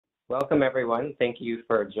Welcome, everyone. Thank you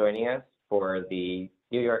for joining us for the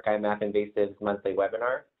New York iMapInvasives monthly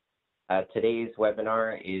webinar. Today's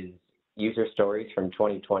webinar is user stories from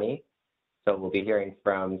 2020. So we'll be hearing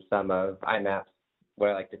from some of iMap's,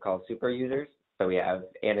 what I like to call super users. So we have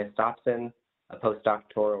Anna Stopson, a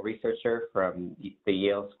postdoctoral researcher from the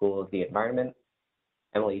Yale School of the Environment,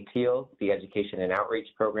 Emily Teal, the Education and Outreach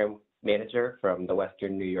Program Manager from the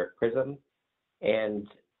Western New York PRISM, and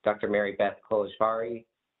Dr. Mary Beth Koleshvari,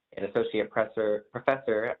 an Associate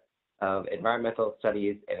Professor of Environmental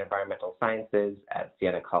Studies and Environmental Sciences at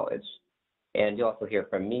Siena College. And you'll also hear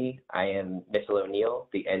from me. I am Mitchell O'Neill,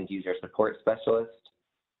 the End User Support Specialist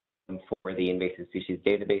for the Invasive Species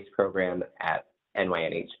Database Program at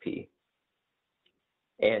NYNHP.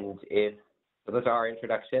 And so those are our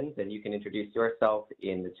introductions, and you can introduce yourself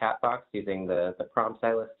in the chat box using the prompts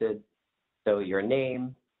I listed. So your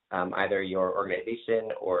name, either your organization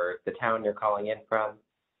or the town you're calling in from.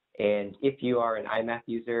 And if you are an iMap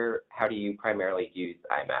user, how do you primarily use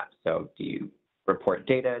iMap? So do you report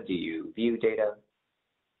data? Do you view data?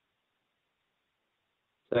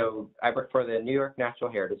 So I work for the New York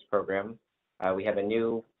Natural Heritage Program. We have a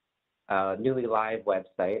newly live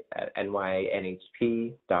website at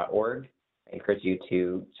nynhp.org. I encourage you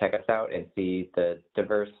to check us out and see the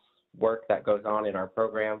diverse work that goes on in our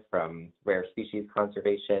program, from rare species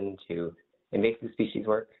conservation to invasive species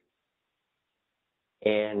work.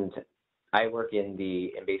 And I work in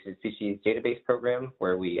the Invasive Species Database Program,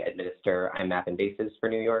 where we administer iMapInvasives for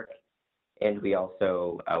New York. And we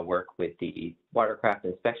also work with the Watercraft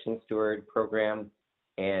Inspection Steward Program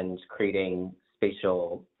and creating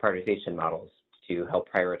spatial prioritization models to help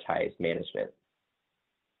prioritize management.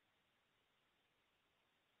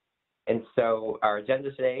 And so our agenda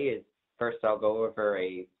today is, first I'll go over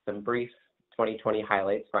some brief 2020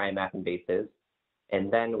 highlights for iMapInvasives, and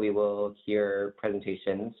then we will hear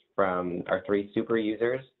presentations from our 3 super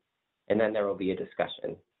users, and then there will be a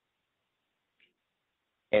discussion.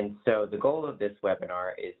 And so the goal of this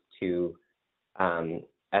webinar is to,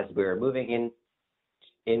 as we're moving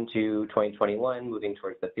into 2021, moving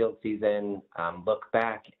towards the field season, look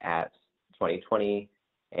back at 2020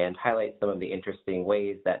 and highlight some of the interesting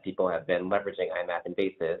ways that people have been leveraging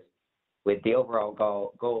iMapInvasives, with the overall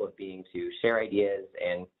goal of being to share ideas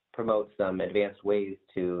and promote some advanced ways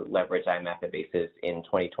to leverage iMapInvasives in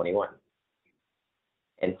 2021.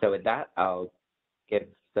 And so with that, I'll give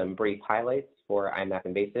some brief highlights for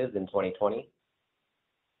iMapInvasives in 2020.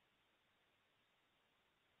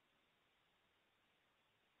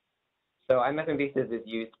 So iMapInvasives is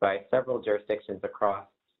used by several jurisdictions across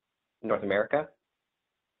North America.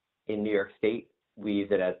 In New York State, we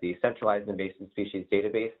use it as the centralized invasive species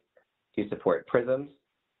database to support PRISMs,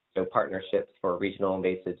 so partnerships for regional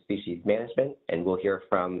invasive species management, and we'll hear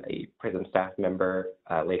from a PRISM staff member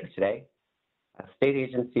later today. State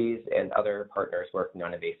agencies and other partners working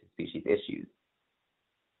on invasive species issues.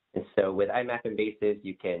 And so with iMapInvasives,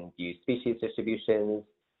 you can use species distributions.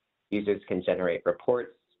 Users can generate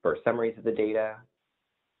reports for summaries of the data.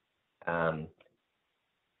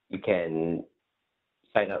 You can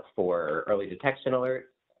sign up for early detection alerts.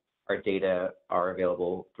 Our data are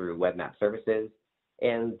available through web map services,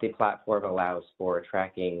 and the platform allows for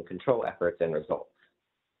tracking control efforts and results.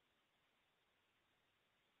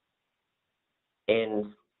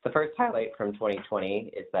 And the first highlight from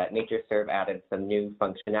 2020 is that NatureServe added some new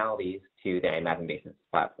functionalities to the iMapInvasives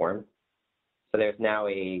platform. So there's now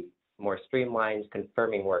a more streamlined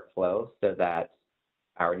confirming workflow so that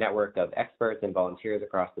our network of experts and volunteers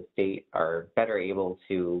across the state are better able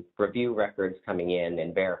to review records coming in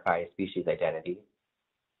and verify species identity.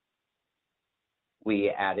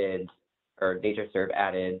 NatureServe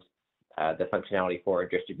added the functionality for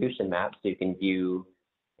distribution maps, so you can view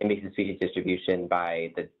invasive species distribution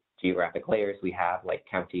by the geographic layers we have, like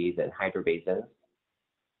counties and hydrobasins.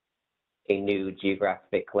 A new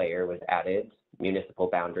geographic layer was added, municipal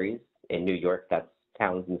boundaries. In New York, that's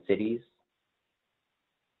towns and cities.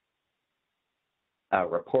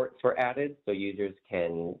 Reports were added, so users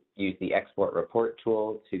can use the export report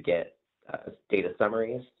tool to get data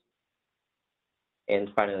summaries. And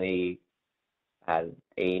finally, a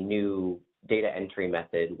new data entry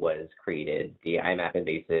method was created, the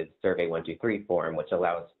iMapInvasives Survey 123 form, which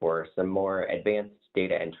allows for some more advanced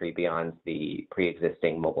data entry beyond the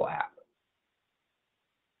pre-existing mobile app.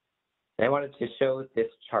 And I wanted to show this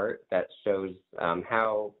chart that shows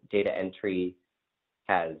how data entry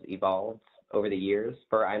has evolved over the years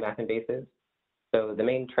for iMapInvasives. So the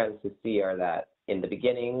main trends to see are that in the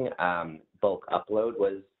beginning, bulk upload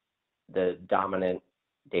was the dominant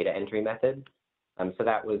data entry method. So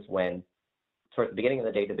that was when, towards the beginning of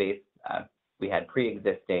the database, we had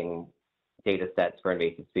pre-existing data sets for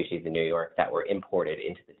invasive species in New York that were imported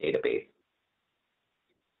into the database.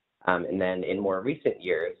 And then in more recent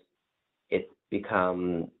years, it's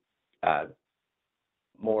become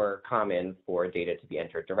more common for data to be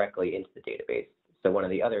entered directly into the database. So one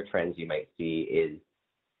of the other trends you might see is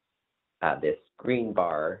this green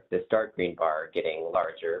bar, this dark green bar, getting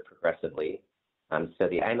larger progressively. So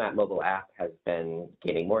the iMap mobile app has been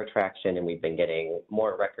gaining more traction, and we've been getting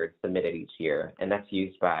more records submitted each year, and that's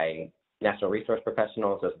used by national resource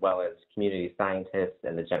professionals as well as community scientists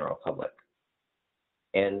and the general public.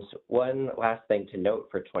 And one last thing to note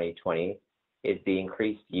for 2020 is the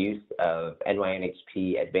increased use of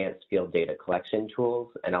NYNHP advanced field data collection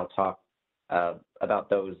tools, and I'll talk about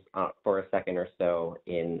those for a second or so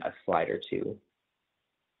in a slide or two.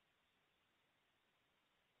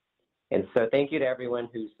 And so thank you to everyone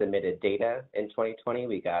who submitted data in 2020.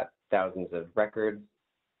 We got thousands of records.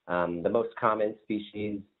 The most common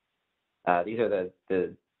species, these are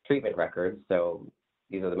the treatment records. So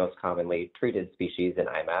these are the most commonly treated species in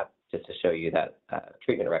iMap, just to show you that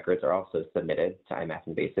treatment records are also submitted to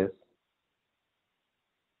iMapInvasives.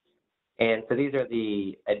 And so these are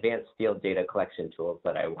the advanced field data collection tools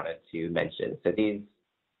that I wanted to mention. So these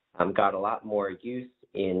got a lot more use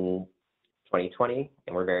in 2020,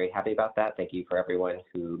 and we're very happy about that. Thank you for everyone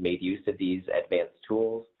who made use of these advanced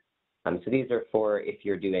tools. So these are for if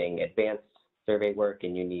you're doing advanced survey work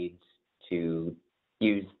and you need to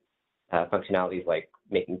use functionalities like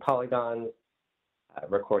making polygons,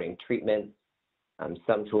 recording treatments.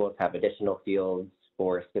 Some tools have additional fields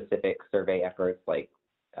for specific survey efforts like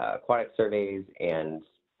aquatic surveys and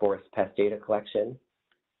forest pest data collection.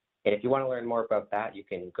 And if you want to learn more about that, you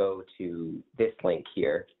can go to this link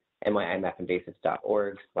here,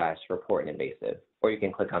 iMapInvasives.org/report-an-invasive, or you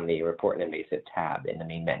can click on the Report an Invasive tab in the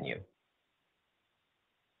main menu.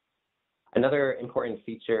 Another important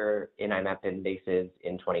feature in iMapInvasives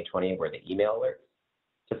in 2020 were the email alerts.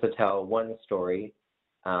 Just to tell one story,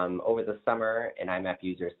 over the summer, an iMap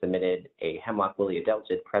user submitted a hemlock woolly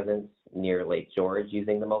adelgid presence near Lake George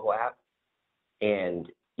using the mobile app,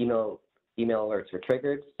 and email alerts were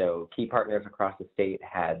triggered. So key partners across the state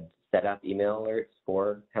had set up email alerts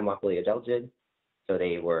for hemlock woolly adelgid, so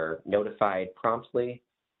they were notified promptly,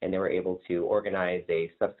 and they were able to organize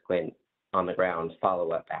a subsequent on-the-ground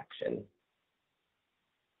follow-up action.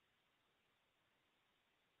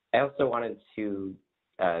 I also wanted to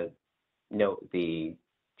note the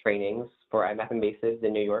trainings for iMapInvasives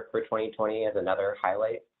in New York for 2020 as another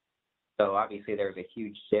highlight. So obviously there's a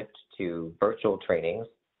huge shift to virtual trainings.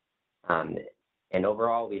 And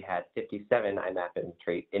overall, we had 57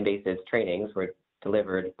 iMapInvasives trainings were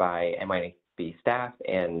delivered by NYNHP staff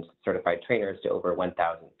and certified trainers to over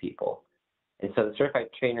 1,000 people. And so the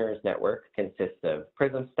Certified Trainers Network consists of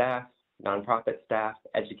PRISM staff, nonprofit staff,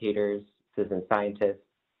 educators, citizen scientists.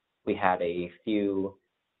 We had a few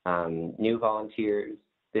new volunteers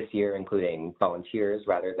this year, including volunteers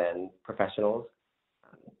rather than professionals.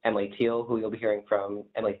 Emily Thiel, who you'll be hearing from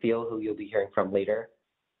later,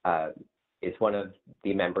 is one of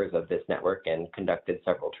the members of this network and conducted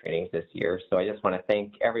several trainings this year. So I just want to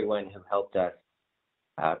thank everyone who helped us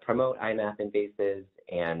promote iMapInvasives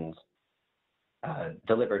and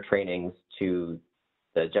deliver trainings to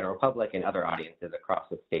the general public and other audiences across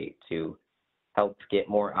the state to help get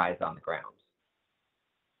more eyes on the ground.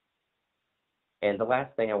 And the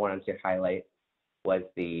last thing I wanted to highlight was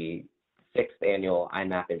the 6th annual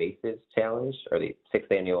iMapInvasives Challenge, or the 6th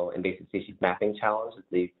annual Invasive Species Mapping Challenge is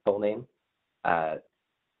the full name.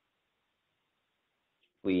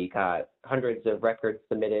 We got hundreds of records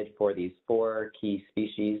submitted for these 4 key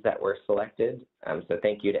species that were selected. So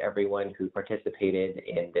thank you to everyone who participated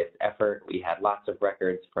in this effort. We had lots of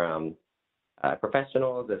records from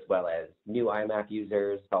professionals as well as new iMap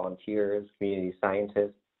users, volunteers, community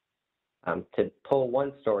scientists. To pull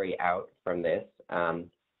one story out from this,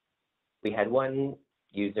 we had one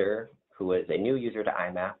user who was a new user to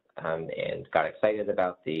iMap and got excited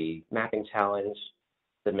about the mapping challenge,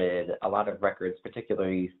 submitted a lot of records,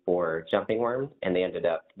 particularly for jumping worm, and they ended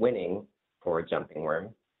up winning for jumping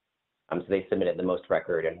worm. So they submitted the most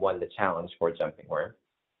record and won the challenge for jumping worm.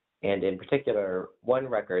 And in particular, one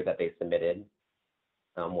record that they submitted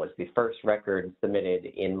was the first record submitted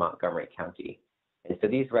in Montgomery County. And so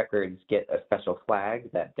these records get a special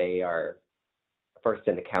flag that they are first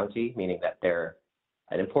in the county, meaning that they're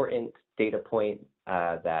an important data point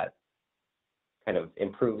that kind of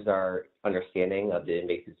improves our understanding of the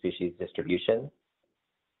invasive species distribution.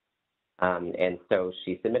 And so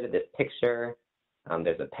she submitted this picture.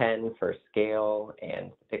 There's a pen for scale,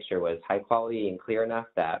 and the picture was high quality and clear enough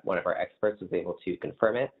that one of our experts was able to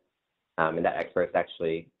confirm it. And that expert is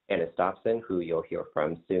actually Anna Stopson, who you'll hear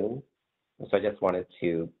from soon. And so I just wanted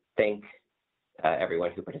to thank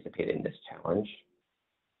everyone who participated in this challenge.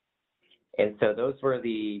 And so those were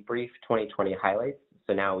the brief 2020 highlights.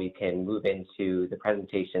 So now we can move into the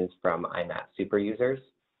presentations from iMap super users.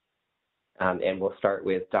 And we'll start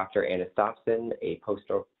with Dr. Anna Stopson, a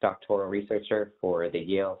postdoctoral researcher for the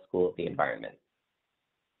Yale School of the Environment.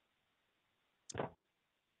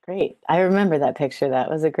 Great. I remember that picture. That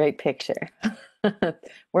was a great picture.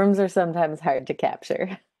 Worms are sometimes hard to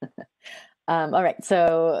capture. All right.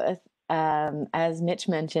 So as Mitch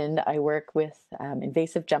mentioned, I work with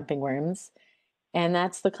invasive jumping worms, and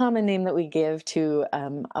that's the common name that we give to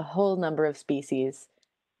a whole number of species.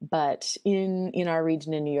 But in our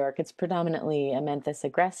region in New York, it's predominantly Amenthus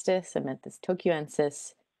agrestis, Amenthus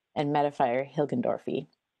tokyoensis, and Metaphyre hilgendorfi.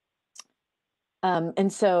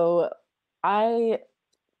 And so I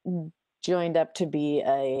joined up to be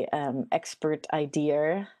a expert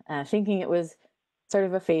ideer, thinking it was sort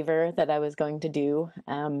of a favor that I was going to do,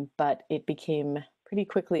 but it became pretty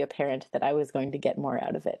quickly apparent that I was going to get more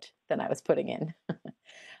out of it than I was putting in.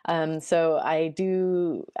 So I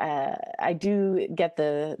do get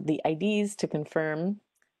the IDs to confirm.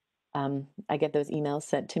 I get those emails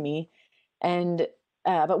sent to me, and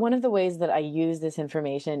but one of the ways that I use this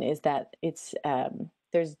information is that it's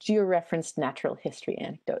there's georeferenced natural history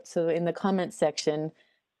anecdotes. So in the comments section,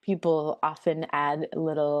 people often add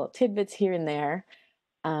little tidbits here and there,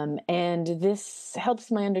 and this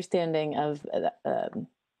helps my understanding of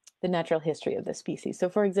the natural history of the species. So,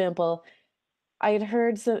 for example, I had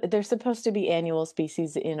heard there's supposed to be annual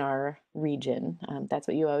species in our region. That's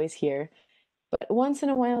what you always hear. But once in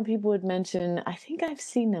a while, people would mention, I think I've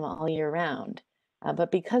seen them all year round.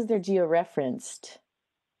 But because they're georeferenced,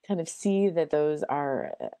 kind of see that those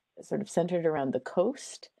are sort of centered around the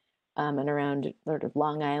coast and around sort of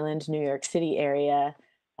Long Island, New York City area,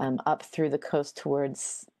 up through the coast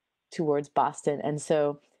towards Boston. And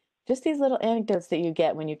so just these little anecdotes that you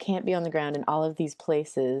get when you can't be on the ground in all of these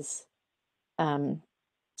places,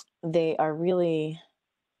 they are really,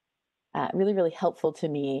 really helpful to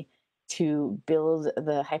me to build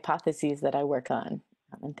the hypotheses that I work on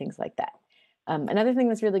and things like that. Another thing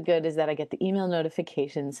that's really good is that I get the email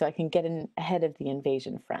notifications so I can get in ahead of the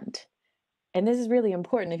invasion front. And this is really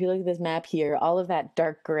important. If you look at this map here, all of that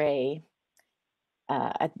dark gray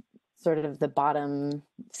at sort of the bottom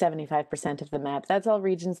 75% of the map, that's all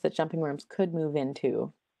regions that jumping worms could move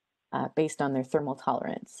into based on their thermal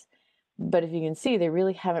tolerance. But if you can see, they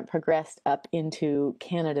really haven't progressed up into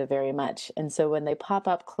Canada very much. And so when they pop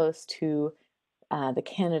up close to the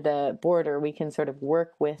Canada border, we can sort of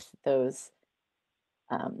work with those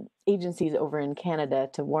agencies over in Canada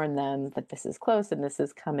to warn them that this is close and this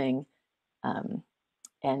is coming.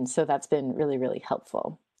 And so that's been really, really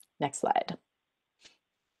helpful. Next slide.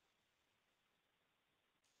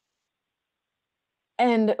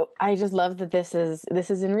 And I just love that this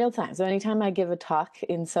is in real time. So anytime I give a talk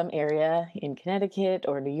in some area in Connecticut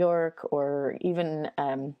or New York or even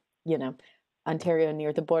Ontario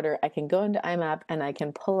near the border, I can go into iMap and I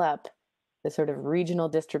can pull up the sort of regional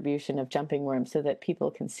distribution of jumping worms so that people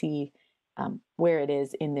can see where it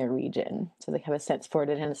is in their region. So they have a sense for it,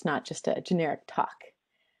 and it's not just a generic talk.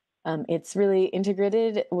 It's really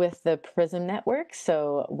integrated with the PRISM network.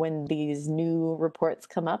 So when these new reports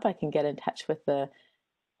come up, I can get in touch with the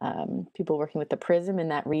people working with the PRISM in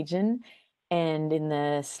that region. And in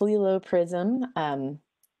the SLELO PRISM,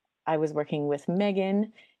 I was working with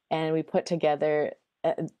Megan, and we put together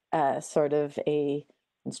sort of a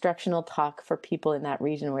instructional talk for people in that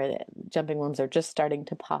region where the jumping worms are just starting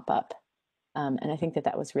to pop up. And I think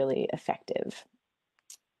that was really effective.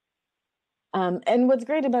 And what's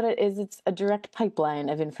great about it is it's a direct pipeline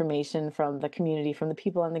of information from the community, from the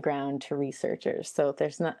people on the ground to researchers. So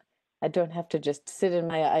I don't have to just sit in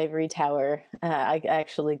my ivory tower. I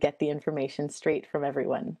actually get the information straight from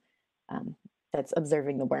everyone that's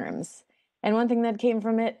observing the worms. And one thing that came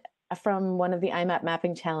from it, from one of the iMap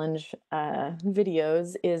Mapping Challenge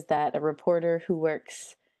videos, is that a reporter who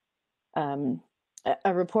works,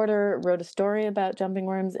 a reporter wrote a story about jumping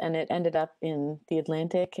worms, and it ended up in the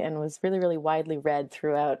Atlantic and was really, really widely read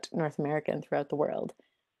throughout North America and throughout the world.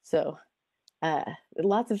 So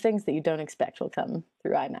lots of things that you don't expect will come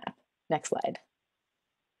through iMap. Next slide.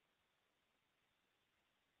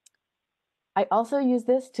 I also use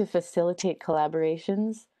this to facilitate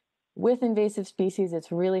collaborations. With invasive species,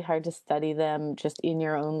 it's really hard to study them just in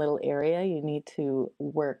your own little area. You need to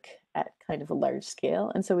work at kind of a large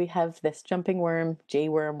scale. And so we have this jumping worm,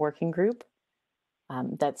 J-worm working group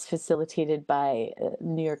that's facilitated by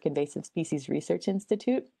New York Invasive Species Research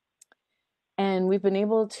Institute. And we've been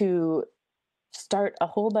able to start a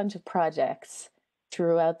whole bunch of projects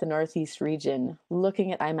throughout the Northeast region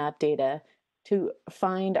looking at iMap data to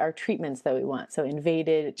find our treatments that we want. So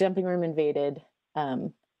invaded, jumping worm invaded,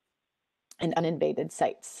 and uninvaded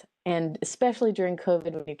sites. And especially during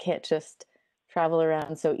COVID, when you can't just travel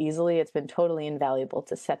around so easily, it's been totally invaluable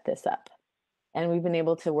to set this up. And we've been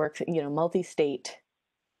able to work, multi-state,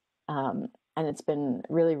 and it's been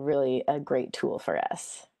really, really a great tool for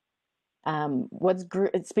us.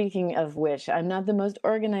 Speaking of which, I'm not the most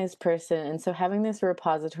organized person, and so having this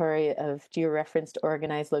repository of georeferenced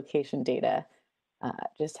organized location data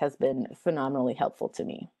just has been phenomenally helpful to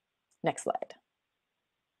me. Next slide.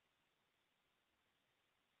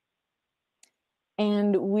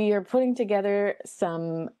 And we are putting together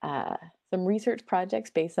some research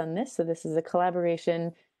projects based on this. So this is a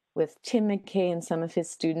collaboration with Tim McKay and some of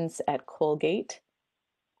his students at Colgate,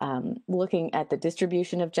 looking at the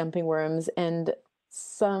distribution of jumping worms and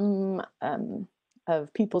some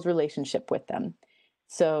of people's relationship with them.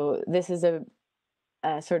 So this is a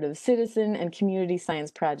sort of citizen and community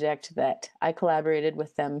science project that I collaborated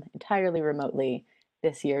with them entirely remotely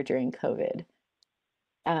this year during COVID.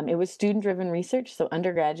 It was student-driven research, so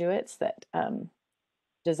undergraduates that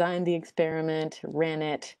designed the experiment, ran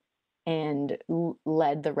it, and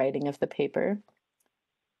led the writing of the paper.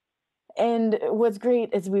 And what's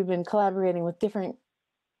great is we've been collaborating with different,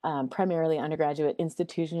 primarily undergraduate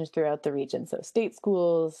institutions throughout the region. So state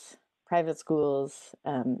schools, private schools,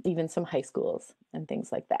 even some high schools and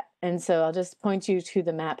things like that. And so I'll just point you to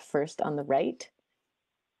the map first on the right,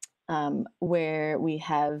 where we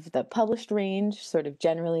have the published range sort of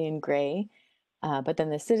generally in gray, but then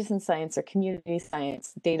the citizen science or community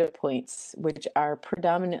science data points, which are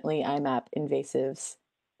predominantly iMapInvasives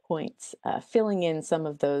points, filling in some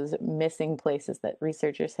of those missing places that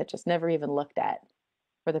researchers had just never even looked at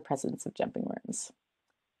for the presence of jumping worms.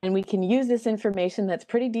 And we can use this information that's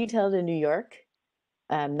pretty detailed in New York,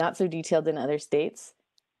 not so detailed in other states,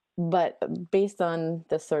 but based on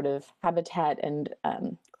the sort of habitat and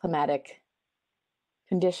climatic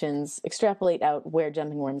conditions, extrapolate out where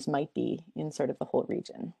jumping worms might be in sort of the whole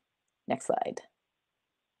region. Next slide.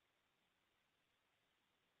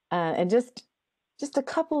 And just a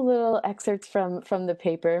couple little excerpts from the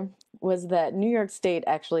paper was that New York State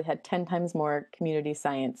actually had 10 times more community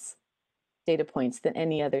science data points than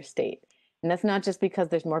any other state. And that's not just because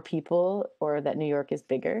there's more people or that New York is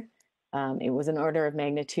bigger. It was an order of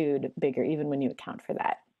magnitude bigger, even when you account for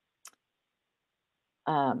that.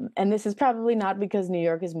 And this is probably not because New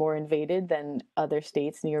York is more invaded than other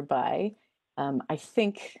states nearby. I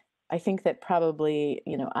think that probably,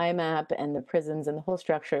 iMap and the prisons and the whole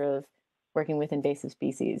structure of working with invasive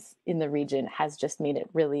species in the region has just made it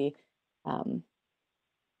really,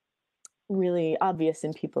 really obvious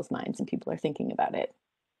in people's minds, and people are thinking about it.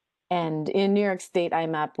 And in New York State,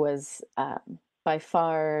 iMap was by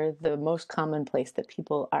far the most common place that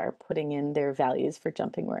people are putting in their values for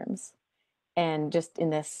jumping worms. And just in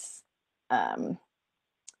this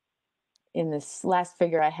last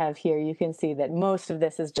figure I have here, you can see that most of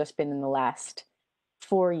this has just been in the last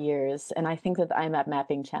 4 years. And I think that the iMap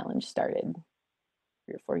mapping challenge started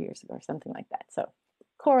 3 or 4 years ago or something like that. So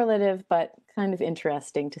correlative, but kind of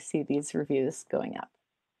interesting to see these reviews going up.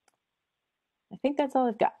 I think that's all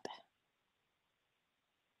I've got.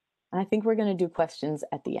 And I think we're going to do questions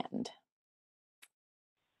at the end.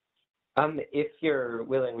 If you're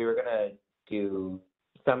willing, we were going to do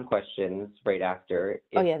some questions right after.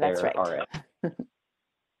 Oh yeah, that's right.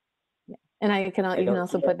 Yeah. And you can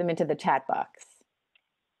also put them into the chat box.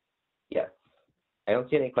 Yes. I don't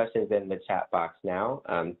see any questions in the chat box now.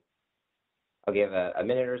 I'll give a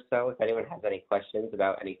minute or so. If anyone has any questions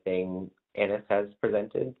about anything Anis has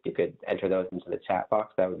presented, you could enter those into the chat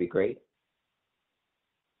box. That would be great.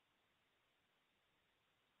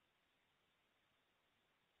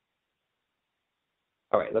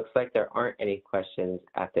 All right, looks like there aren't any questions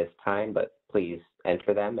at this time, but please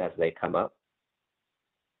enter them as they come up.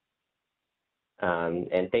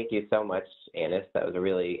 And thank you so much, Anis. That was a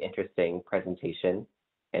really interesting presentation,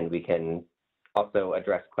 and we can also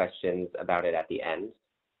address questions about it at the end.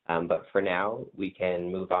 But for now, we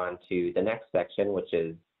can move on to the next section, which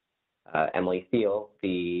is Emily Thiel,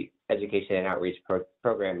 the Education and Outreach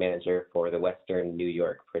Program Manager for the Western New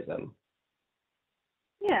York PRISM.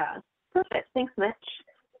 Yeah, perfect. Thanks, Mitch.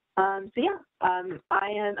 I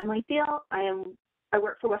am Emily Thiel. I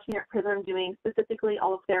work for Western New York PRISM doing specifically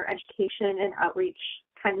all of their education and outreach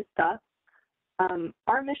kind of stuff.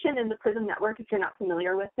 Our mission in the PRISM network, if you're not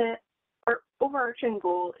familiar with it, our overarching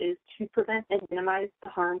goal is to prevent and minimize the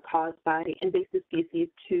harm caused by invasive species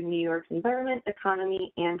to New York's environment,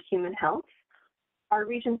 economy, and human health. our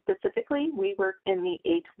region specifically, we work in the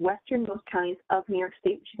 8 westernmost counties of New York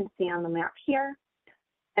State, which you can see on the map here.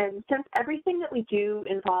 And since everything that we do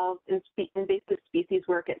involves invasive species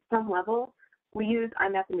work at some level, we use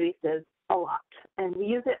iMapInvasives a lot. And we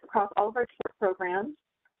use it across all of our programs.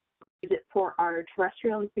 We use it for our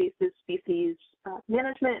terrestrial invasive species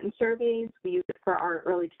management and surveys. We use it for our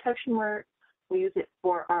early detection work. We use it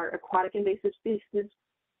for our aquatic invasive species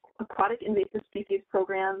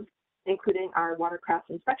programs, including our watercraft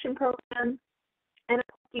inspection program, and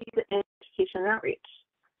we use it in education and outreach.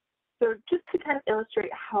 So just to kind of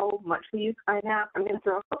illustrate how much we use iMap, I'm going to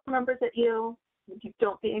throw a couple numbers at you. You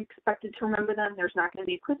don't be expected to remember them. There's not going to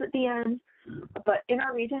be a quiz at the end. But in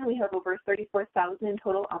our region, we have over 34,000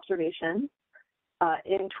 total observations.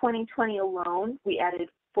 In 2020 alone, we added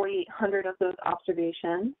 4,800 of those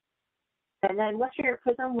observations. And then Western Europe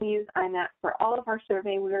Prism, we use iMap for all of our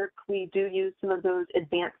survey work. We do use some of those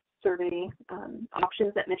advanced survey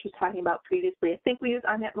options that Mitch was talking about previously. I think we use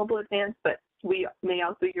iMap Mobile Advanced, but we may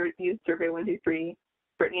also use Survey 123.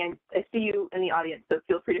 Brittany, I see you in the audience, so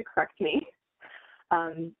feel free to correct me.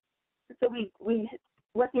 So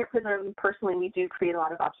Western Europe Prism, personally, we do create a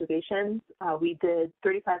lot of observations. We did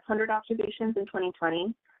 3,500 observations in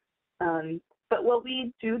 2020. But while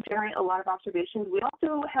we do generate a lot of observations, we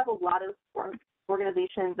also have a lot of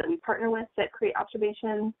organizations that we partner with that create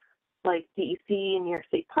observations, like DEC and New York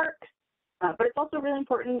State Parks. But it's also really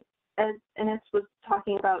important, as Ines was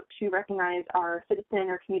talking about, to recognize our citizen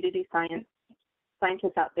or community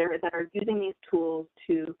scientists out there that are using these tools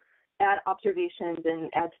to add observations and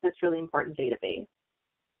add to this really important database.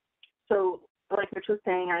 So like Mitch was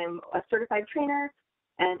saying, I'm a certified trainer,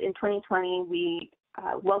 and in 2020, we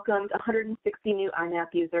welcomed 160 new iMap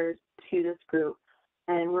users to this group,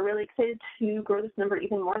 and we're really excited to grow this number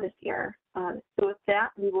even more this year. So with that,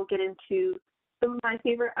 we will get into some of my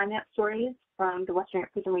favorite iMap stories from the Western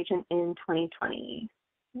Europe Prism region in 2020.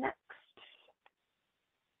 Next.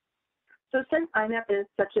 So since iMap is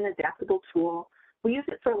such an adaptable tool, we use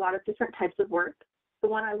it for a lot of different types of work. The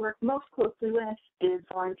one I work most closely with is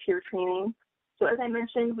volunteer training. So as I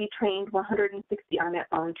mentioned, we trained 160 iMap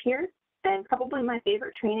volunteers, and probably my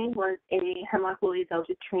favorite training was a hemlock woolly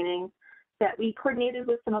adelgid training that we coordinated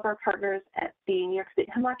with some of our partners at the New York State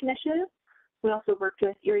Hemlock Initiative. We also worked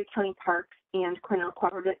with Erie County Parks and Cornell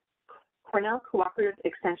Cooperative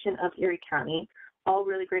Extension of Erie County, all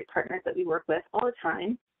really great partners that we work with all the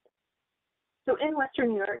time. So in Western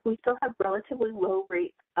New York, we still have relatively low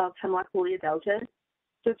rates of hemlock woolly adelgid.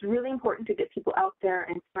 So it's really important to get people out there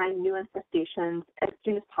and find new infestations as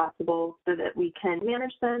soon as possible so that we can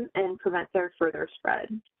manage them and prevent their further spread.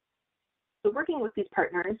 So working with these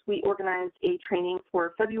partners, we organized a training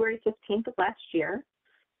for February 15th of last year.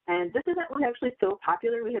 And this event was actually so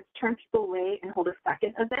popular, we had to turn people away and hold a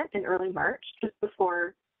second event in early March, just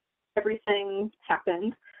before everything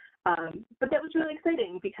happened. But that was really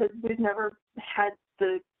exciting because we've never had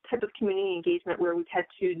the type of community engagement where we've had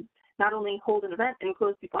to not only hold an event and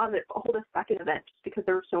close people out of it, but hold a second event just because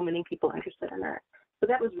there were so many people interested in it. So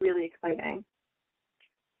that was really exciting.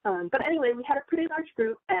 But anyway, we had a pretty large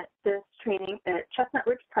group at this training at Chestnut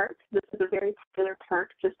Ridge Park. This is a very popular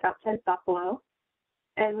park just outside Buffalo.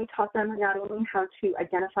 And we taught them not only how to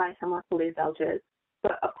identify hemlock woolly adelgid,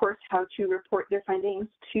 but of course how to report their findings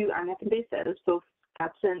to iMapInvasives, both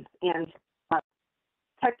absent and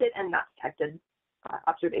detected and not detected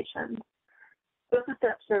observations. We also set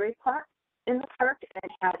up survey plots in the park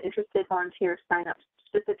and had interested volunteers sign up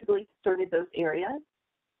specifically to survey those areas.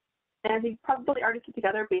 And as you probably already put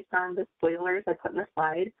together based on the spoilers I put in the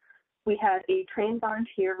slide, we had a trained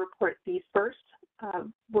volunteer report the first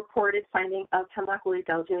reported finding of hemlock woolly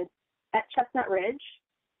adelgid at Chestnut Ridge,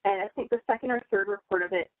 and I think the second or third report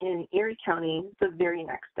of it in Erie County the very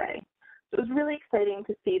next day. So it was really exciting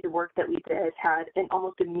to see the work that we did had an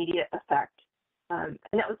almost immediate effect. And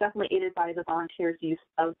that was definitely aided by the volunteers' use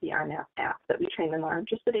of the iMap app that we trained them on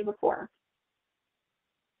just the day before.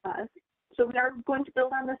 So we are going to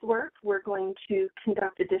build on this work. We're going to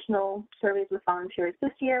conduct additional surveys with volunteers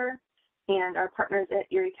this year, and our partners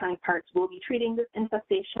at Erie County Parks will be treating this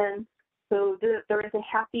infestation. So there is a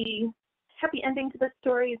happy ending to this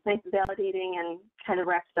story. It's nice, validating, and kind of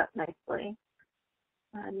wraps it up nicely.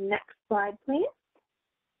 Next slide, please.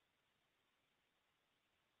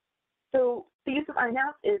 So the use of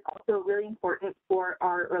iMap is also really important for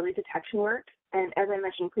our early detection work. And as I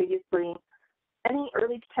mentioned previously, any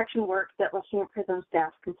early detection work that Western Europe Prism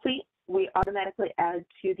staff complete, we automatically add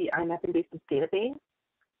to the iMapInvasives database.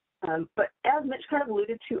 But as Mitch kind of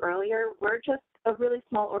alluded to earlier, we're just a really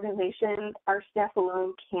small organization. Our staff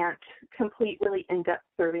alone can't complete really in-depth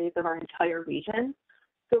surveys of our entire region.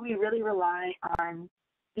 So we really rely on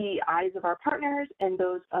the eyes of our partners and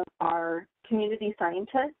those of our community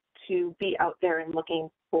scientists to be out there and looking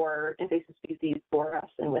for invasive species for us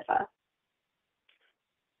and with us.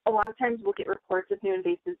 A lot of times we'll get reports of new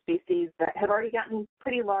invasive species that have already gotten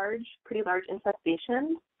pretty large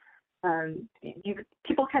infestations.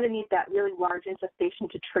 People kind of need that really large infestation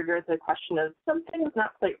to trigger the question of something's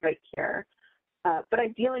not quite right here. But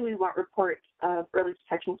ideally, we want reports of early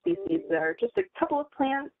detection species that are just a couple of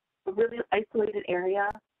plants, a really isolated area.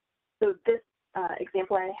 So this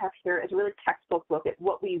example I have here is a really textbook look at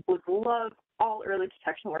what we would love all early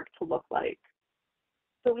detection work to look like.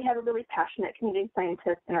 So we have a really passionate community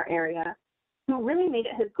scientist in our area who really made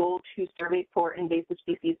it his goal to survey for invasive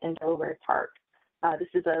species in Delaware Park. This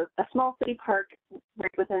is a small city park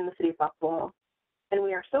right within the city of Buffalo. And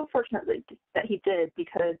we are so fortunate that he did,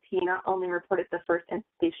 because he not only reported the first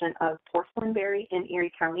infestation of porcelain berry in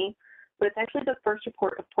Erie County, but it's actually the first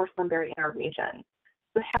report of porcelain berry in our region.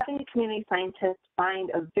 So having a community scientist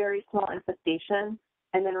find a very small infestation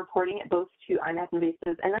and then reporting it both to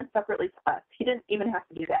iMapInvasives and then separately to us, he didn't even have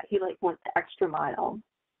to do that. He went the extra mile.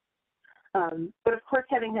 But of course,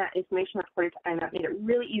 having that information reported to iMap made it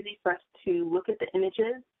really easy for us to look at the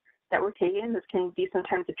images that were taken. This can be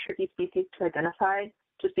sometimes a tricky species to identify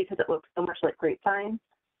just because it looks so much like grapevine.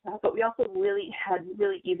 But we also had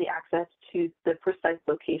really easy access to the precise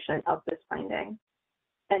location of this finding.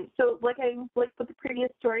 And so like with the previous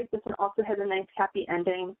stories, this one also has a nice happy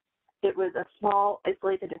ending. It was a small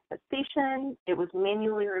isolated infestation. It was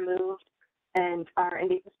manually removed, and our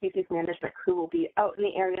invasive species management crew will be out in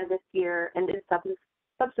the area this year and in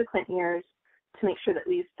subsequent years to make sure that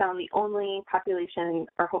we've found the only population and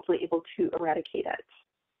are hopefully able to eradicate it.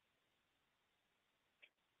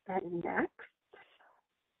 And next.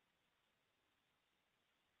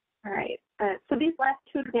 All right, so these last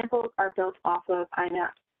two examples are built off of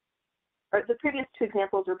iMap, or the previous two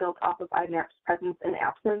examples were built off of iMap's presence and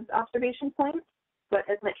absence observation points, but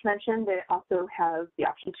as Mitch mentioned, they also have the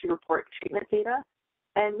option to report treatment data.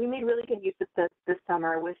 And we made really good use of this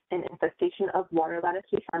summer with an infestation of water lettuce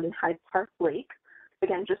we found in Hyde Park Lake,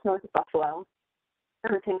 again, just north of Buffalo.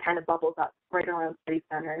 Everything kind of bubbles up right around city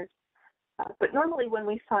centers. But normally when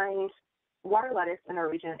we find water lettuce in our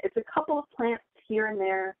region, it's a couple of plants here and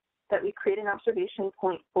there that we create an observation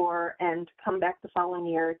point for and come back the following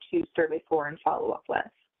year to survey for and follow up with.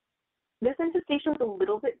 This infestation was a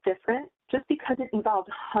little bit different just because it involved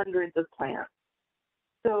hundreds of plants.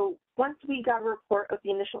 So once we got a report of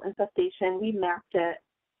the initial infestation, we mapped it.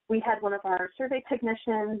 We had one of our survey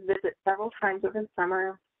technicians visit several times over the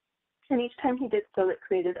summer, and each time he did so, it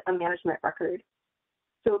created a management record.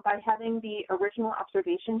 So by having the original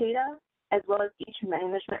observation data, as well as each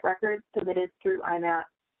management record submitted through iMap,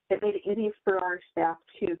 it made it easy for our staff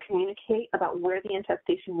to communicate about where the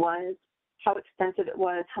infestation was, how extensive it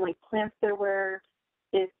was, how many plants there were,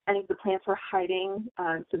 if any of the plants were hiding,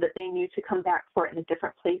 so that they knew to come back for it in a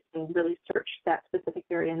different place and really search that specific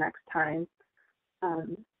area next time.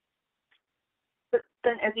 But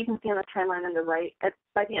then, as you can see on the timeline on the right,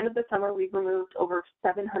 by the end of the summer, we've removed over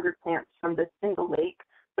 700 plants from this single lake,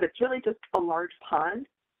 but it's really just a large pond.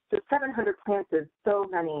 So 700 plants is so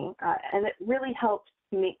many, and it really helps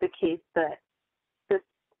make the case that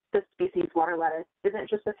this species, water lettuce, isn't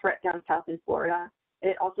just a threat down south in Florida.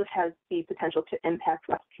 It also has the potential to impact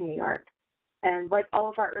Western New York. And like all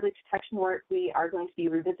of our early detection work, we are going to be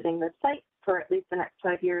revisiting the site for at least the next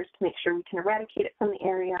 5 years to make sure we can eradicate it from the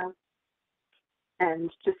area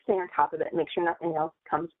and just stay on top of it and make sure nothing else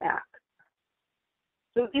comes back.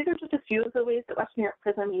 So these are just a few of the ways that Western New York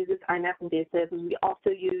PRISM uses iMapInvasives. We also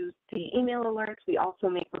use the email alerts. We also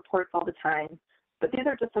make reports all the time. But these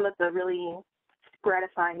are just some of the really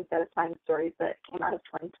gratifying, satisfying stories that came out of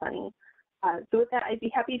 2020. So with that, I'd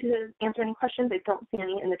be happy to answer any questions. I don't see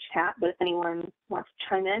any in the chat, but if anyone wants to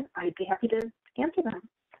chime in, I'd be happy to answer them.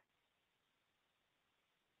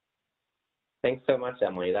 Thanks so much,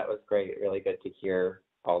 Emily. That was great. Really good to hear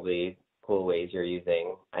all the cool ways you're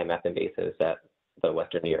using iMapInvasives at the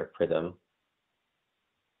Western New York PRISM.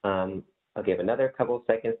 I'll give another couple of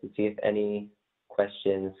seconds to see if any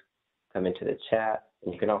questions come into the chat.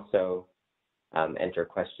 And you can also enter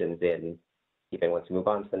questions in even once we move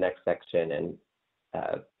on to the next section, and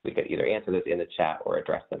we could either answer those in the chat or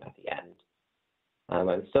address them at the end.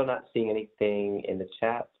 I'm still not seeing anything in the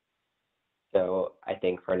chat, so I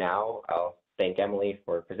think for now I'll thank Emily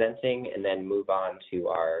for presenting and then move on to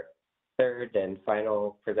our third and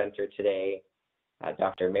final presenter today,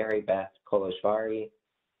 Dr. Mary Beth Koloshvari,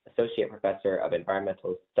 Associate Professor of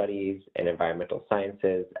Environmental Studies and Environmental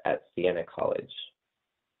Sciences at Siena College.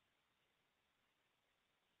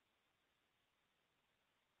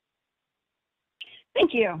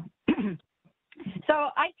 Thank you. So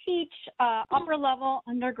I teach upper-level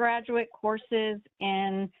undergraduate courses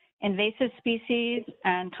in invasive species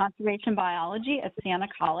and conservation biology at Siena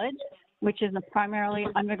College, which is a primarily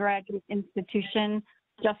undergraduate institution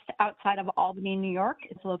just outside of Albany, New York.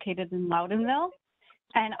 It's located in Loudonville.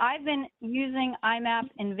 And I've been using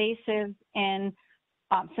iMapInvasives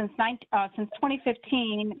since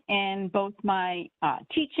 2015 in both my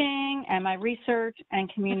teaching and my research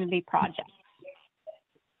and community projects.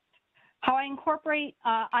 How I incorporate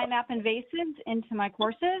iMapInvasives into my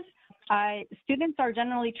courses, students are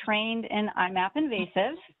generally trained in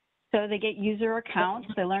iMapInvasives, so they get user accounts,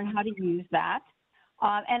 they learn how to use that.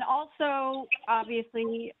 And also,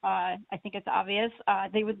 obviously, I think it's obvious,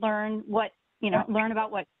 they would learn learn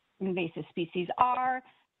about what invasive species are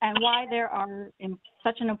and why they are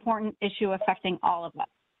such an important issue affecting all of us.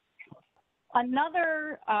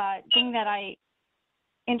 Another thing that I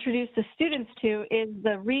introduce the students to is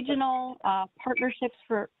the regional partnerships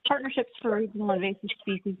for regional invasive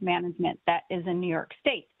species management that is in New York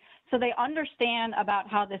State. So they understand about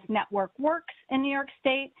how this network works in New York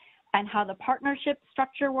State and how the partnership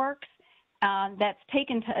structure works that's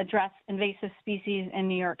taken to address invasive species in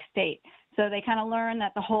New York State. So they kind of learn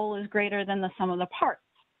that the whole is greater than the sum of the parts.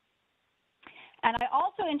 And I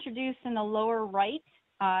also introduced in the lower right,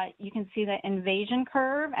 you can see the invasion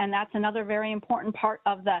curve, and that's another very important part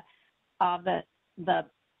of the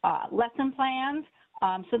lesson plans,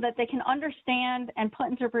 so that they can understand and put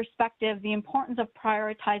into perspective the importance of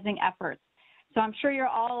prioritizing efforts. So I'm sure you're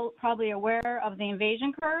all probably aware of the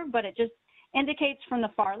invasion curve, but it just indicates from the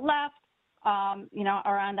far left,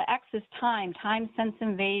 around the X is time since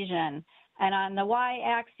invasion. And on the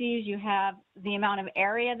y-axis, you have the amount of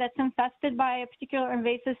area that's infested by a particular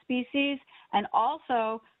invasive species, and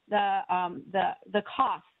also the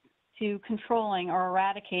cost to controlling or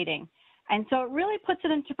eradicating. And so it really puts it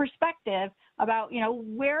into perspective about,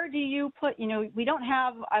 where do you put, we don't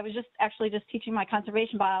have, I was actually just teaching my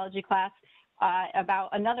conservation biology class about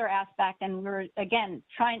another aspect, and we're, again,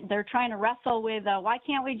 they're trying to wrestle with why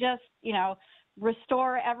can't we just,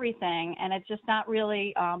 restore everything, and it's just not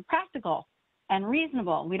really practical and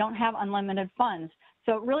reasonable. We don't have unlimited funds.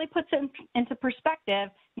 So it really puts it into perspective,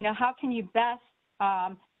 how can you best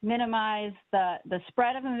minimize the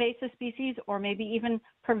spread of invasive species, or maybe even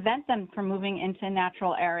prevent them from moving into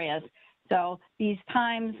natural areas. So these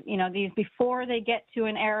times, these before they get to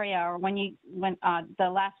an area, or when the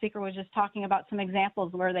last speaker was just talking about some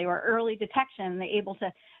examples where they were early detection, they're able to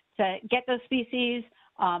get those species.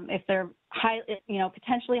 If they're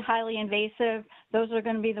potentially highly invasive, those are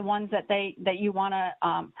going to be the ones that you want to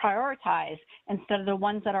prioritize, instead of the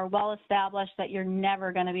ones that are well established that you're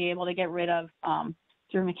never going to be able to get rid of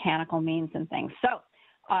through mechanical means and things. So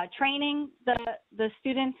training the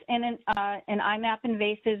students in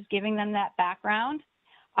iMapInvasives, giving them that background.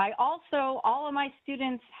 All of my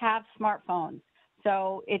students have smartphones.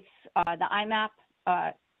 So it's the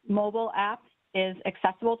iMap mobile app is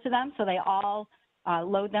accessible to them. So they all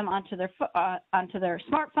load them onto their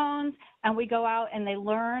smartphones, and we go out and they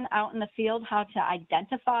learn out in the field how to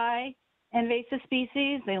identify invasive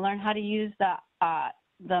species. They learn how to use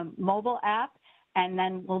the mobile app, and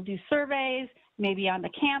then we'll do surveys, maybe on the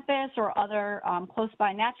campus or other close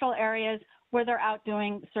by natural areas where they're out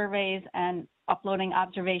doing surveys and uploading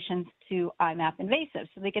observations to iMapInvasives.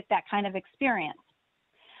 So they get that kind of experience.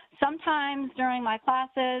 Sometimes during my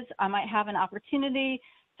classes, I might have an opportunity.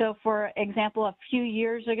 So for example, a few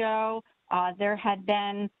years ago, there had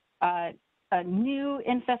been a new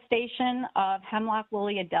infestation of hemlock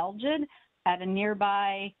woolly adelgid at a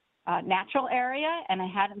nearby natural area, and it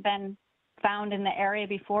hadn't been found in the area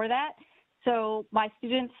before that. So my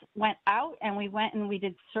students went out and we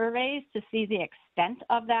did surveys to see the extent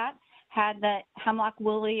of that. Had the hemlock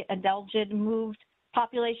woolly adelgid moved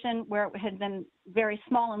population where it had been very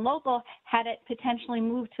small and local, had it potentially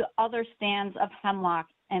moved to other stands of hemlock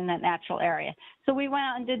in that natural area. So we went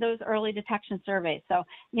out and did those early detection surveys. So,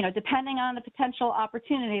 depending on the potential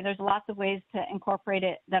opportunity, there's lots of ways to incorporate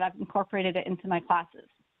it, that I've incorporated it into my classes.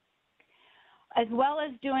 As well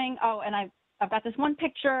as doing, and I've got this one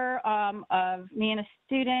picture of me and a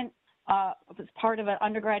student as part of an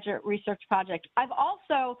undergraduate research project. I've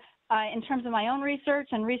also, in terms of my own research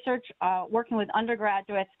and working with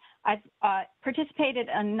undergraduates, I've participated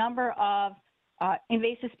in a number of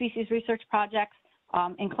invasive species research projects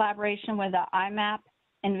in collaboration with the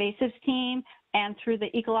iMapInvasives team and through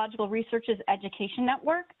the Ecological Researchers Education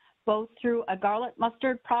Network, both through a garlic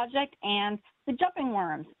mustard project and the jumping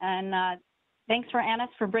worms. And thanks for Annis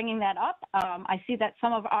for bringing that up. I see that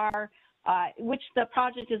some of our, which the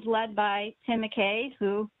project is led by Tim McKay,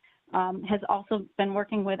 who has also been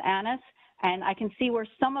working with ANIS, and I can see where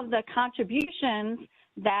some of the contributions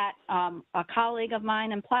that a colleague of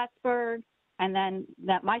mine in Plattsburgh and then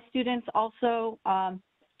that my students also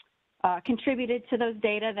contributed to those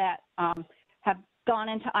data that have gone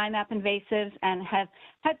into iMapInvasives and have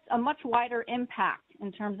had a much wider impact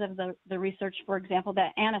in terms of the research, for example,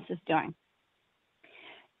 that ANIS is doing.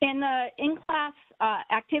 In the in-class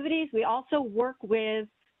activities, we also work with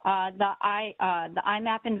the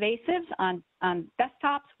iMapInvasives on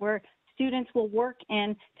desktops where students will work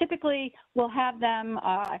in, typically we'll have them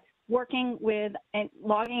working with and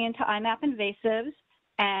logging into iMapInvasives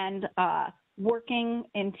and working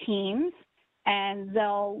in teams, and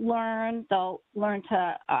they'll learn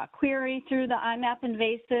to query through the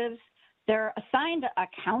iMapInvasives. They're assigned a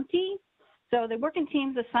county, so they work in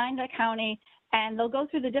teams assigned a county, and they'll go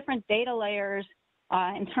through the different data layers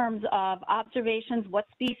in terms of observations, what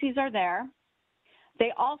species are there.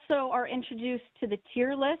 They also are introduced to the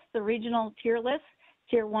tier list, the regional tier list,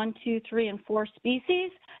 tier 1, 2, 3, and 4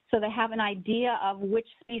 species, so they have an idea of which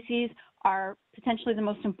species are potentially the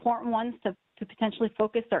most important ones to potentially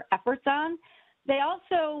focus their efforts on. They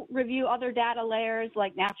also review other data layers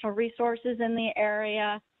like natural resources in the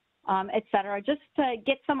area, et cetera, just to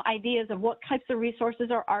get some ideas of what types of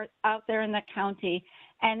resources are out there in the county.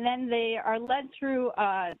 And then they are led through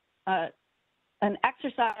an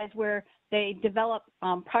exercise where they develop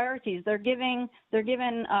priorities. They're given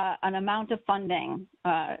an amount of funding,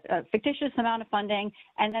 a fictitious amount of funding,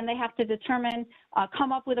 and then they have to determine,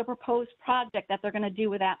 come up with a proposed project that they're going to do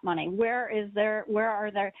with that money. Where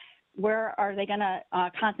are they going to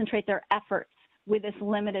concentrate their efforts with this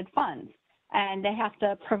limited funds? And they have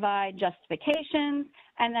to provide justifications,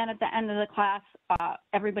 and then at the end of the class,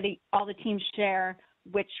 all the teams share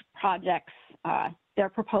which projects they're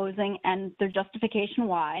proposing and their justification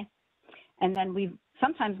why. And then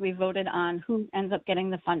sometimes we voted on who ends up getting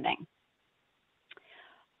the funding.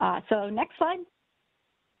 So next slide.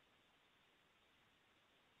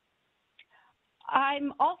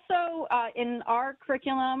 I'm also in our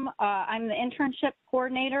curriculum, I'm the internship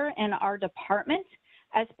coordinator in our department.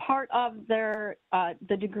 As part of the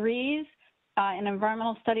degrees in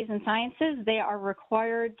environmental studies and sciences, they are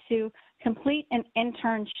required to complete an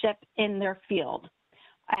internship in their field.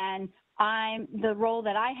 And the role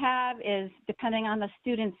that I have is, depending on the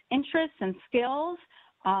student's interests and skills,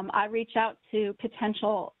 I reach out to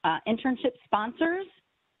potential internship sponsors,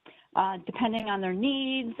 depending on their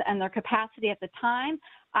needs and their capacity at the time.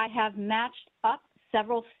 I have matched up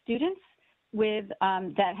several students with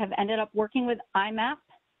that have ended up working with iMapInvasives,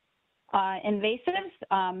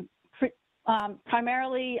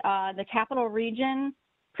 primarily the Capital Region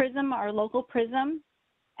PRISM, our local PRISM,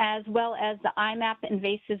 as well as the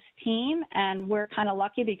iMapInvasives team. And we're kind of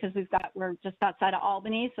lucky because we're just outside of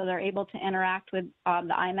Albany, so they're able to interact with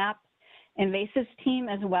the iMapInvasives team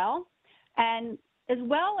as well. And as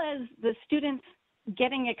well as the students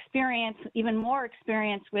getting experience, even more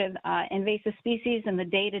experience with invasive species and the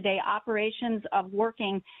day-to-day operations of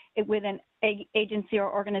working with an agency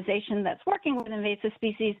or organization that's working with invasive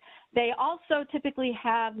species, they also typically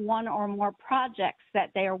have one or more projects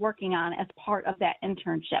that they are working on as part of that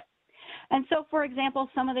internship. And so, for example,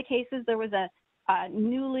 some of the cases, there was a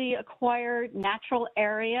newly acquired natural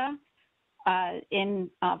area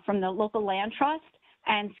from the local land trust.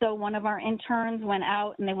 And so one of our interns went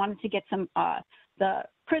out and they wanted to get some, the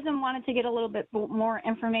PRISM wanted to get a little bit more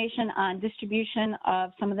information on distribution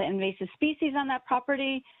of some of the invasive species on that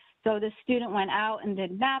property. So the student went out and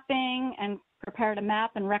did mapping and prepared a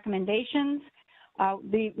map and recommendations.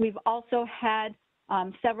 We've also had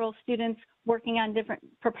several students working on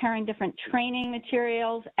preparing different training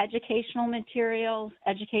materials, educational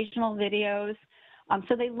videos.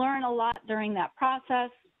 So they learn a lot during that process.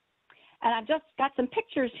 And I've just got some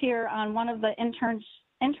pictures here on one of the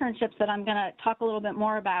internships that I'm going to talk a little bit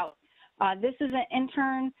more about. This is an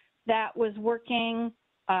intern that was working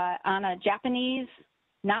on a Japanese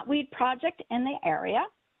knotweed project in the area.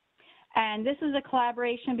 And this is a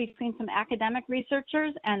collaboration between some academic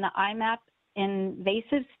researchers and the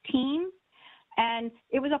iMapInvasives team. And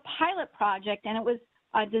it was a pilot project, and it was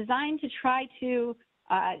designed to try to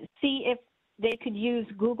see if they could use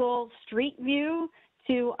Google Street View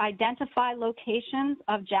to identify locations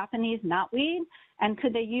of Japanese knotweed, and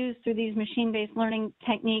could they use, through these machine-based learning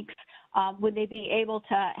techniques, would they be able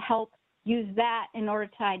to help use that in order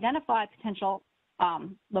to identify potential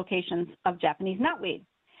locations of Japanese knotweed.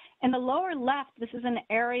 In the lower left, this is an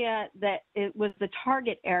area that it was the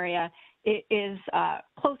target area. It is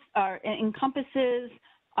it encompasses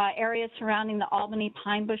areas surrounding the Albany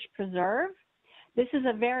Pine Bush Preserve. This is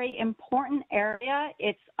a very important area.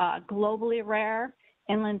 It's a globally rare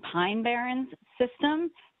inland pine barrens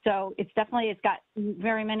system. So it's got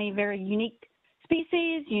very many very unique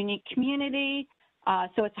species, unique community.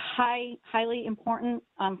 So it's highly important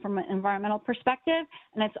from an environmental perspective.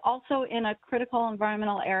 And it's also in a critical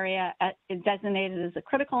environmental area, it's designated as a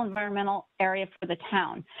critical environmental area for the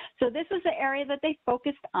town. So this was the area that they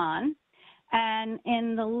focused on. And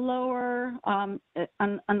in the lower, on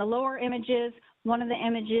the lower images, one of the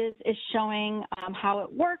images is showing how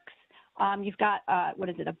it works. You've got, what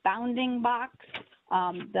is it, a bounding box.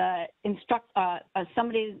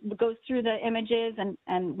 Somebody goes through the images,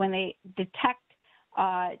 and when they detect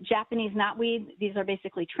Japanese knotweed, these are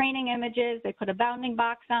basically training images. They put a bounding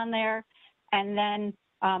box on there. And then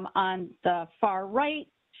on the far right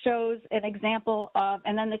shows an example of,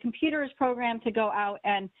 and then the computer is programmed to go out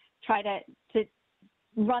and try to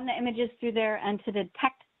run the images through there and to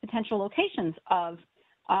detect potential locations of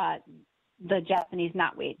the Japanese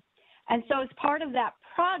knotweed. And so as part of that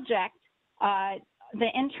project, the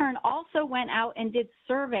intern also went out and did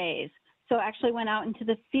surveys. So actually went out into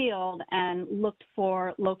the field and looked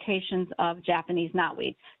for locations of Japanese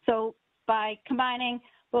knotweed. So by combining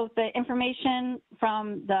both the information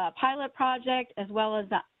from the pilot project as well as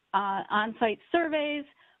the on-site surveys,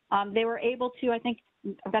 they were able to, I think,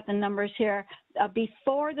 I've got the numbers here.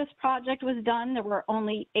 Before this project was done, there were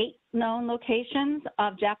only 8 known locations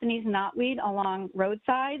of Japanese knotweed along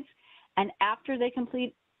roadsides. And after they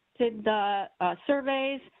completed the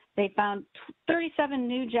surveys, they found 37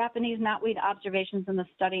 new Japanese knotweed observations in the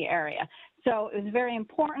study area. So it was very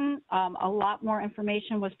important. A lot more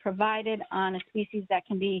information was provided on a species that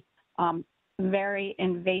can be very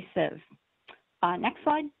invasive. Next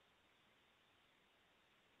slide.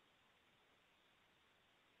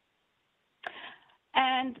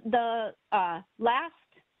 And the last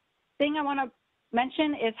thing I want to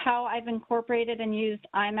mention is how I've incorporated and used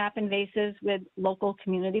iMapInvasives with local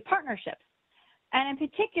community partnerships. And in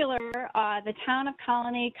particular, the Town of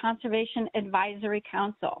Colony Conservation Advisory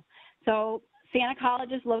Council. So Santa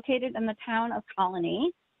College is located in the Town of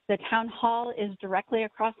Colony. The town hall is directly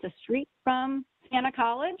across the street from Santa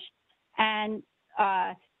College. And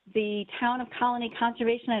the Town of Colony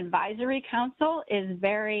Conservation Advisory Council is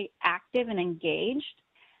very active and engaged.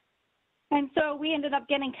 And so we ended up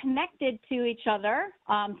getting connected to each other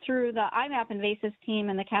through the iMapInvasives team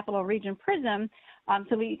and the Capital Region PRISM.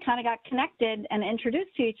 So we kind of got connected and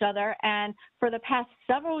introduced to each other. And for the past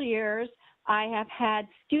several years, I have had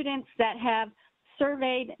students that have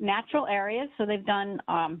surveyed natural areas. So they've done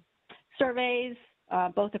surveys,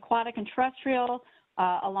 both aquatic and terrestrial,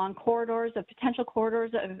 along corridors of potential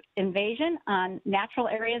corridors of invasion on natural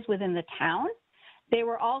areas within the town. They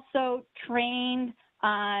were also trained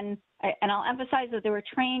on, and I'll emphasize that they were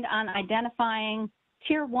trained on identifying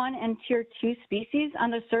Tier 1 and Tier 2 species on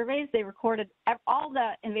the surveys. They recorded all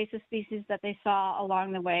the invasive species that they saw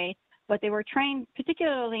along the way, but they were trained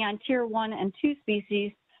particularly on Tier 1 and 2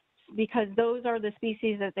 species because those are the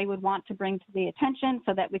species that they would want to bring to the attention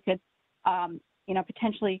so that we could, you know,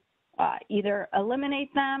 potentially either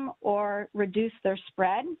eliminate them or reduce their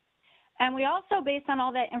spread. And we also, based on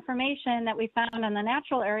all that information that we found in the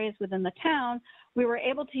natural areas within the town, we were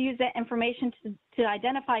able to use that information to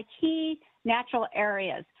identify key natural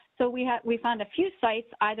areas. So we found a few sites,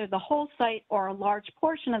 either the whole site or a large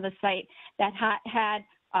portion of the site that had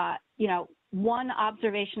you know, one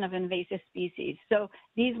observation of invasive species. So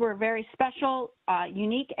these were very special,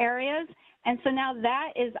 unique areas. And so now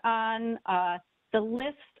that is on the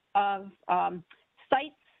list of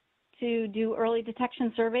sites to do early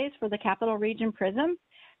detection surveys for the Capital Region PRISM.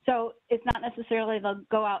 So it's not necessarily they'll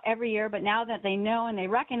go out every year, but now that they know and they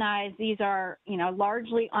recognize these are, you know,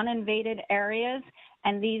 largely uninvaded areas,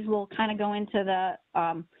 and these will kind of go into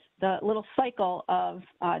the little cycle of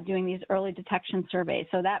doing these early detection surveys.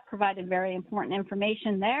 So that provided very important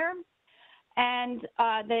information there. And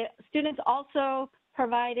the students also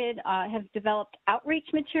provided, have developed outreach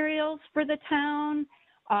materials for the town.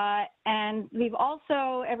 And we've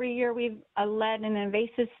also, every year we've led an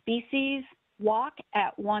invasive species walk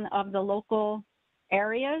at one of the local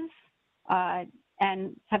areas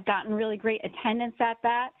and have gotten really great attendance at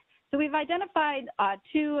that. So we've identified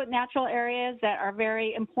 2 natural areas that are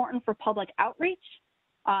very important for public outreach.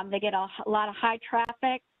 They get a lot of high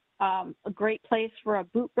traffic, a great place for a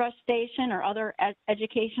boot brush station or other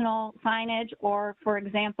educational signage, or for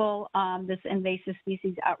example, this invasive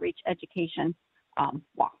species outreach education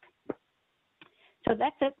walk. So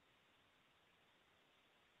that's it.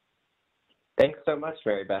 Thanks so much,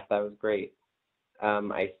 Mary Beth. That was great.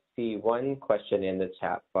 I see one question in the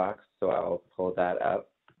chat box, so I'll pull that up.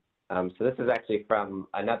 So this is actually from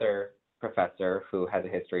another professor who has a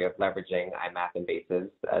history of leveraging iMapInvasives,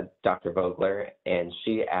 Dr. Vogler, and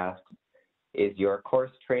she asked, is your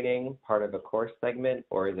course training part of a course segment,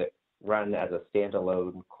 or is it run as a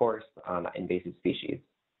standalone course on invasive species?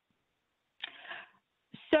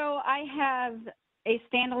 So I have a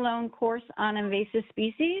standalone course on invasive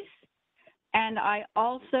species, and I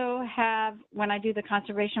also have, when I do the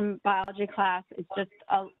conservation biology class, it's just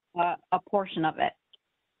a portion of it.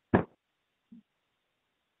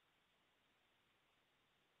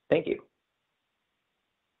 Thank you.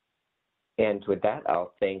 And with that,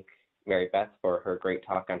 I'll thank Mary Beth for her great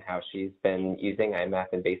talk on how she's been using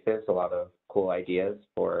iMapInvasives, a lot of cool ideas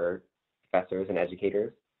for professors and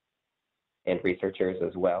educators and researchers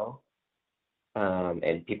as well,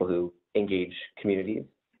 and people who engage communities.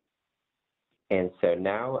 And so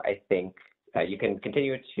now I think you can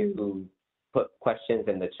continue to put questions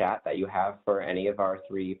in the chat that you have for any of our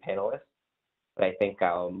three panelists, but I think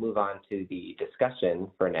I'll move on to the discussion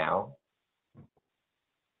for now.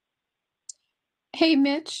 Hey,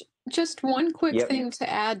 Mitch, just one quick Yep. thing to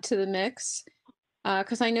add to the mix,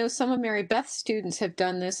 because I know some of Mary Beth's students have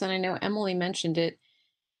done this, and I know Emily mentioned it.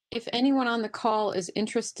 If anyone on the call is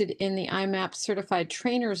interested in the iMap Certified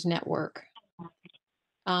Trainers Network,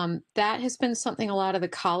 that has been something a lot of the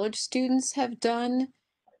college students have done,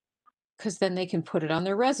 because then they can put it on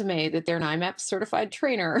their resume that they're an iMap Certified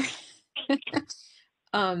Trainer.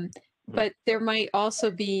 But there might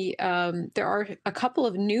also be, there are a couple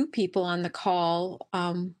of new people on the call.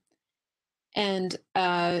 And,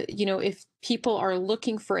 you know, if people are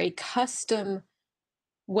looking for a custom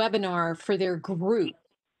webinar for their group,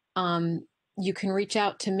 you can reach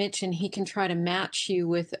out to Mitch and he can try to match you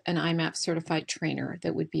with an iMap certified trainer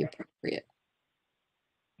that would be appropriate.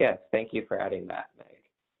 Yes, thank you for adding that, Meg.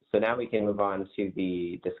 So now we can move on to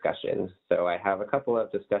the discussion. So I have a couple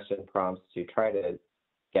of discussion prompts to try to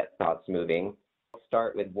get thoughts moving. I'll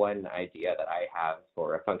start with one idea that I have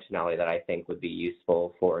for a functionality that I think would be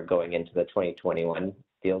useful for going into the 2021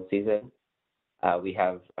 field season. We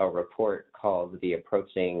have a report called the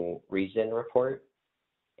Approaching Region Report.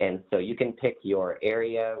 And so you can pick your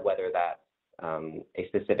area, whether that's a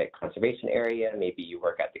specific conservation area, maybe you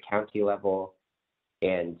work at the county level,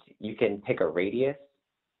 and you can pick a radius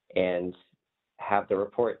and have the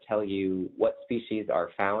report tell you what species are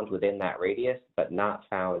found within that radius, but not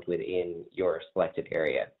found within your selected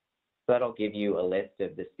area. So that'll give you a list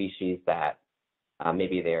of the species that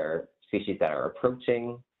maybe they're species that are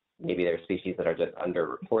approaching, maybe they're species that are just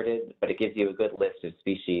underreported, but it gives you a good list of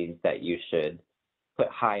species that you should put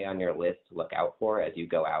high on your list to look out for as you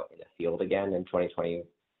go out in the field again in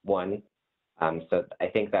 2021. So I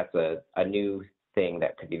think that's a new thing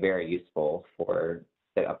that could be very useful for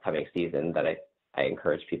the upcoming season that I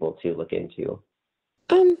encourage people to look into.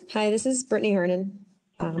 Hi, this is Brittany Hernan.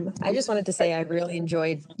 I just wanted to say I really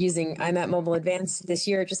enjoyed using iMap Mobile Advanced this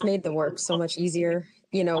year. It just made the work so much easier.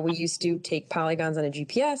 You know, we used to take polygons on a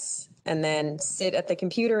GPS and then sit at the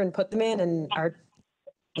computer and put them in, and our,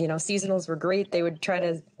 you know, seasonals were great. They would try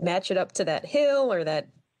to match it up to that hill or that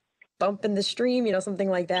bump in the stream, you know, something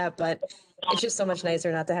like that. But it's just so much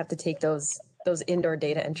nicer not to have to take those indoor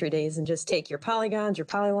data entry days and just take your polygons, your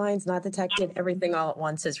polylines, not detected, everything all at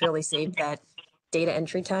once has really saved that data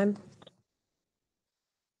entry time.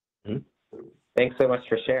 Thanks so much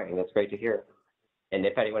for sharing. That's great to hear. And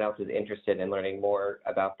if anyone else is interested in learning more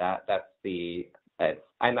about that, that's the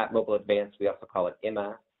iMap Mobile Advanced. We also call it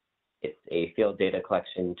IMA. It's a field data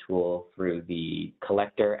collection tool through the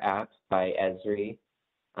Collector app by Esri.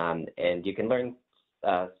 And you can learn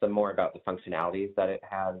some more about the functionalities that it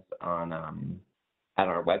has on at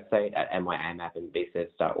our website at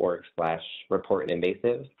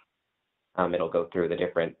iMapInvasives.org/report-invasives. It'll go through the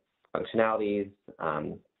different functionalities.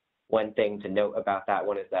 One thing to note about that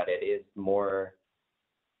one is that it is more,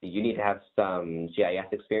 you need to have some GIS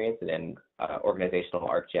experience and an organizational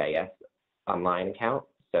ArcGIS online account.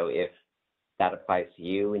 So if that applies to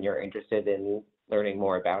you and you're interested in learning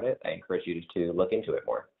more about it, I encourage you to look into it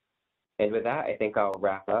more. And with that, I think I'll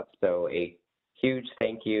wrap up. So a huge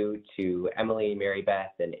thank you to Emily, Mary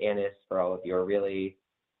Beth, and Anis for all of your really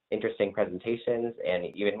interesting presentations, and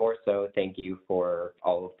even more so, thank you for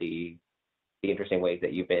all of the interesting ways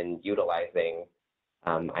that you've been utilizing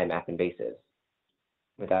iMapInvasives.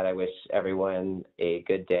 With that, I wish everyone a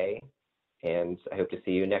good day, and I hope to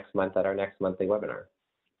see you next month at our next monthly webinar.